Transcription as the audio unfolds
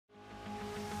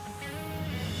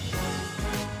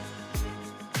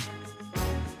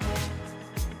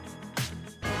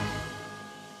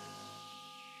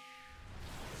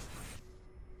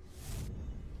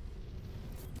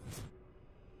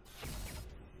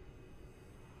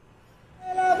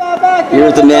Here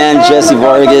with the man, Jessie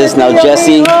Vargas. Now,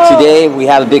 Jessie, today we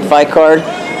have a big fight card.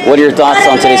 What are your thoughts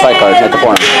on today's fight card at the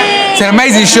forum? It's an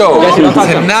amazing show.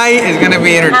 Tonight is going to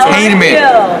be entertainment,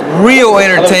 real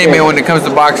entertainment when it comes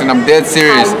to boxing. I'm dead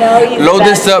serious. Load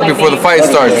this up before the fight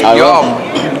starts. Y'all,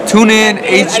 tune in,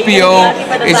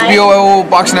 HBO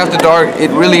Boxing After Dark. It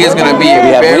really is going to be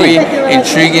a very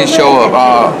intriguing show of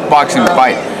boxing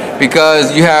fight.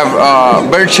 Because you have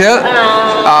Berchelt,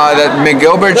 that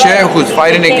Miguel Berchelt, who's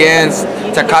fighting against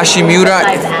Takashi Miura.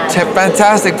 It's a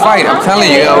fantastic fight. I'm telling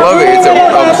you, I love it. It's a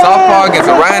southpaw against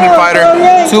a right-handed fighter.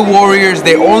 Two warriors.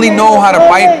 They only know how to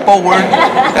fight forward.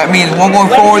 That means one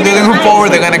going forward, the other going forward.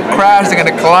 They're gonna crash. They're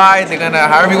gonna collide. They're gonna,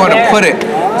 however you want to put it.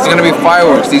 It's gonna be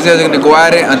fireworks. These guys are gonna go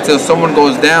at it until someone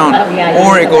goes down,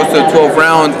 or it goes to 12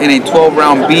 rounds in a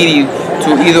 12-round beating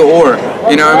to either or.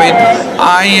 You know what I mean?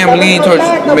 I am leaning towards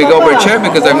Miguel Berchelt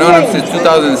because I've known him since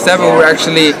 2007. We're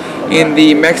actually in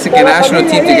the Mexican national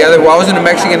team together. Well, I was in the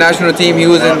Mexican national team. He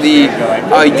was in the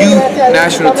youth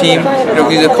national team. You know,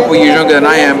 he's a couple years younger than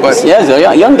I am, but yeah, he's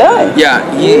a young guy. Yeah,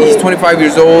 he's 25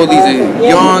 years old. He's a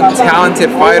young,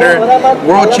 talented fighter,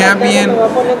 world champion.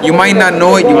 You might not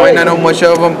know it. You might not know much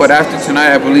of him, but after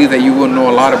tonight, I believe that you will know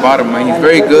a lot about him. Man, he's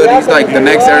very good. He's like the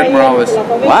next Eric Morales.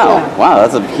 Wow,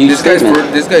 that's a huge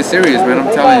statement. This guy's serious, man.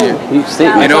 I'm telling you. Huge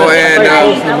statement. You know, and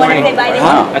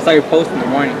I saw your post in the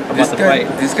morning about the fight.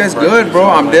 This guy's good, bro.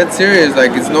 I'm dead serious.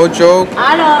 Like, it's no joke.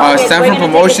 Sanford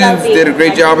Promotions did a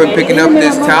great job in picking up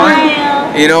this talent.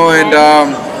 You know, and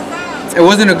it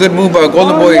wasn't a good move by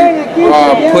Golden Boy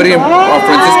putting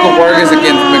Francisco Vargas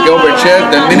against Miguel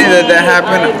Berchelt. The minute that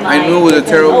happened, I knew it was a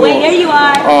terrible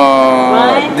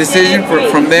decision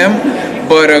from them.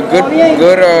 But a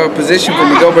good position for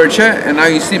Miguel Berchelt, and now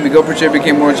you see Miguel Berchelt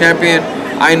became world champion.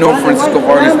 I know Francisco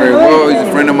Vargas very well. He's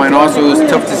a friend of mine also. It was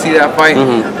tough to see that fight.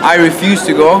 I refused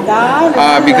to go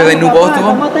because I knew both of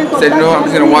them. Said, no, I'm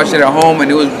just going to watch it at home,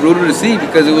 and it was brutal to see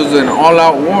because it was an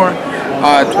all-out war.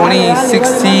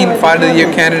 2016 Fight of the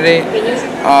Year candidate.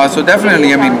 So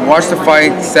definitely, I mean, watch the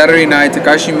fight Saturday night,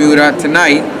 Takashi Miura.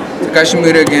 Tonight, Takashi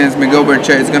Miura against Miguel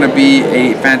Berchelt is going to be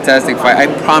a fantastic fight. I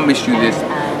promise you this.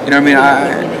 You know what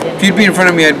I mean? If you'd be in front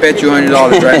of me, I'd bet you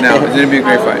 $100 right now. It's going to be a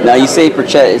great fight. Now, you say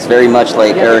Berchelt is very much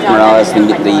like Eric Morales,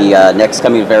 the next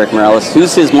coming of Eric Morales.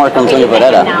 Who's his Marco Antonio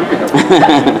Barrera?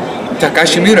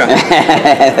 Takashi Miura.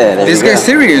 This guy's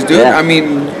serious, dude. Yeah. I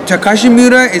mean, Takashi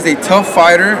Miura is a tough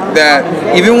fighter that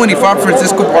even when he fought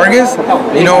Francisco Vargas,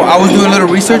 you know, I was doing a little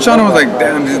research on him. I was like,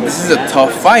 damn, this is a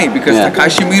tough fight because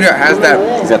Takashi Miura has that.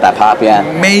 He's got that pop,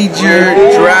 major,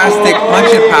 drastic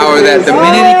punching power that the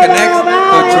minute he connects,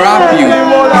 he'll drop you.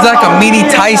 He's like a mini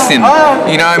Tyson,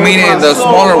 you know what I mean, in the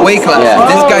smaller weight class.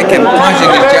 This guy can punch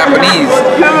in his Japanese.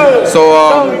 So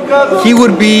he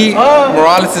would be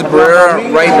Morales' Barrera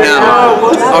right now,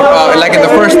 like in the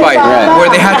first fight,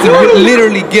 where they had to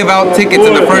literally give out tickets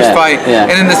in the first fight,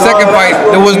 and in the second fight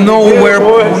there was no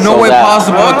way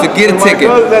possible to get a ticket.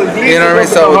 You know what I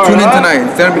mean? So tune in tonight.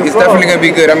 It's definitely gonna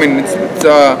be good. I mean, it's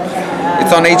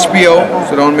on HBO,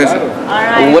 so don't miss it.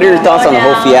 What are your thoughts on the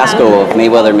whole fiasco of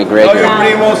Mayweather McGregor?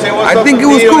 I think it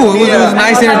was cool. It was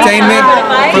nice entertainment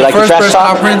for the first press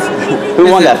conference. Who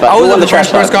won that fight? I was at the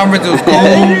first press conference. It was cool.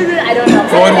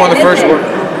 Floyd won the first one.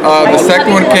 The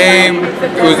second one came.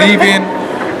 It was even.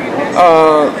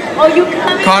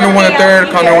 Conor won the third.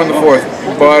 Conor won the fourth.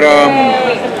 But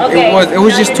it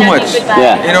was just too much.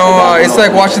 Yeah. You know, it's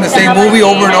like watching the same movie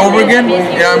over and over again.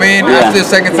 You know what I mean? After the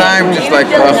second time, just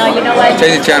like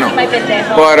change the channel.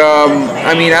 But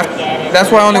I mean,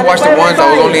 that's why I only watched it once. I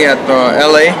was only at the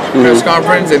LA press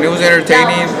conference, and it was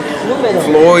entertaining.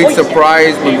 Floyd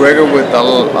surprised McGregor with a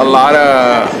lot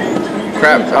of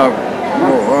crap,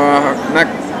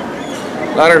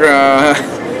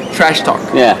 trash talk.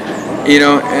 Yeah. You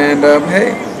know, and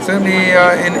hey, certainly,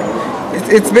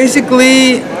 it's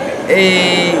basically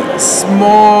a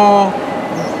small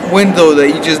window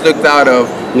that you just looked out of,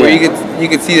 where you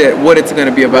could see that what it's going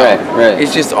to be about. Right.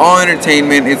 It's just all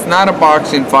entertainment. It's not a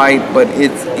boxing fight, but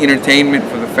it's entertainment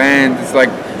for the fans. It's like,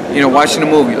 you know, watching a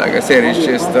movie. Like I said, it's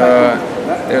just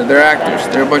they're actors.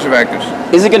 They're a bunch of actors.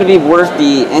 Is it going to be worth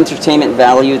the entertainment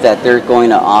value that they're going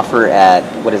to offer at,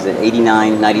 what is it,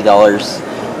 $89,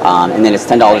 $90, and then it's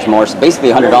 $10 more, so basically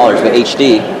 $100 with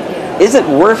HD? Is it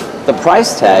worth the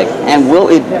price tag, and will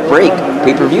it break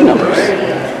pay-per-view numbers?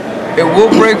 It will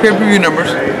break pay-per-view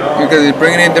numbers because it's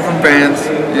bringing in different fans,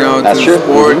 you know, to the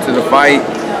sport, to the fight,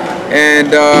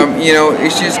 and you know,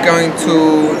 it's just going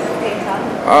to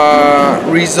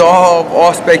resolve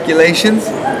all speculations,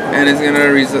 and it's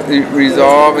gonna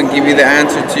resolve and give you the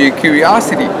answer to your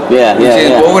curiosity.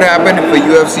 What would happen if a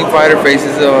UFC fighter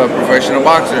faces a professional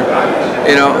boxer?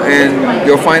 You know, and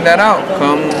you'll find that out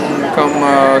come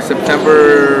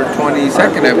September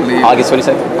 22nd, I believe. August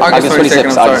 22nd. August 22nd.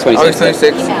 I'm sorry. August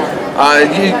 26th.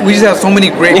 We just have so many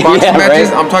great boxing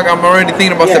matches. Right? I'm already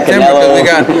thinking about September because we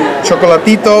got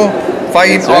Chocolatito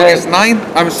fighting August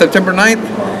 9th. September 9th.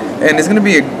 And it's gonna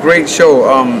be a great show.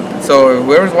 So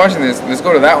whoever's watching this, let's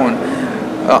go to that one.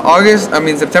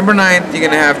 September 9th, you're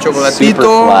gonna have Chocolatito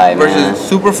Superfly, versus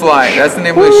Superfly. That's the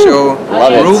name of the show.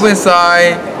 Ruben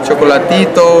Sai,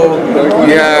 Chocolatito.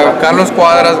 You have Carlos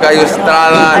Cuadras, Gallo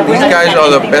Estrada. These guys are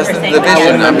the best in the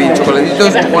division. I mean,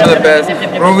 Chocolatito's one of the best.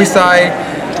 Ruben Sai,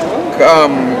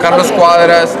 Carlos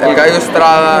Cuadras, El Gallo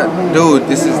Estrada. Dude,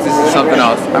 this is something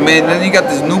else. I mean, then you got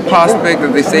this new prospect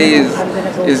that they say is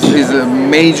a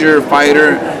major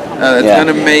fighter. That's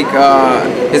gonna make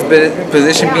his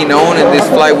position be known in this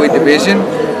flyweight division.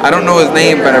 I don't know his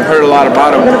name, but I've heard a lot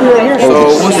about him.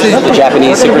 So we'll see. The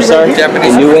Japanese superstar.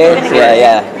 Japanese. New Age.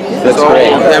 Yeah. That's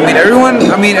great. I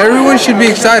mean, everyone should be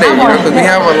excited, you know, because we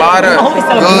have a lot of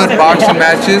good boxing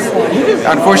matches.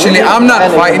 Unfortunately, I'm not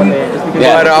fighting,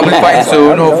 but I'll be fighting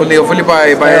soon. Hopefully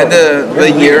by the end of the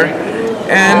year.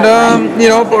 And you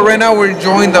know, but right now we're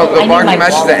enjoying the boxing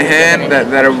matches at hand that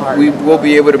we will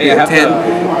be able to be attend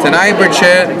tonight.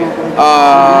 Berchet,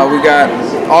 we got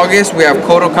August. We have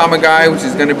Kodo Kamagai, which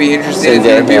is going to be interesting. It's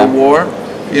going to be a war,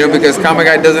 you know, because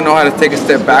Kamagai doesn't know how to take a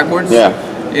step backwards.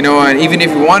 You know, and even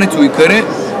if he wanted to, he couldn't.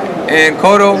 And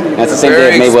Kodo, that's a the same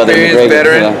very MAYWEATHER experienced McGREGOR,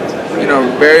 veteran. You know,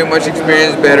 very much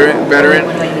experienced veteran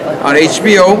on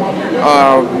HBO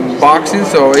boxing.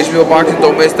 So HBO boxing,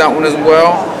 don't miss that one as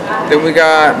well. Then we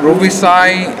got Ruby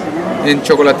Sai in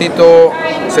Chocolatito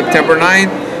September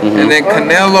 9th. And then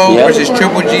Canelo versus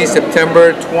Triple G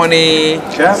September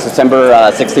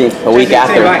 16th, a week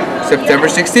after. September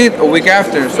 16th, a week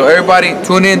after. So everybody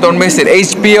tune in, don't miss it.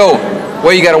 HBO,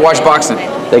 where you gotta watch boxing.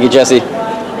 Thank you, Jesse.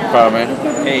 No problem, man.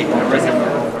 Hey,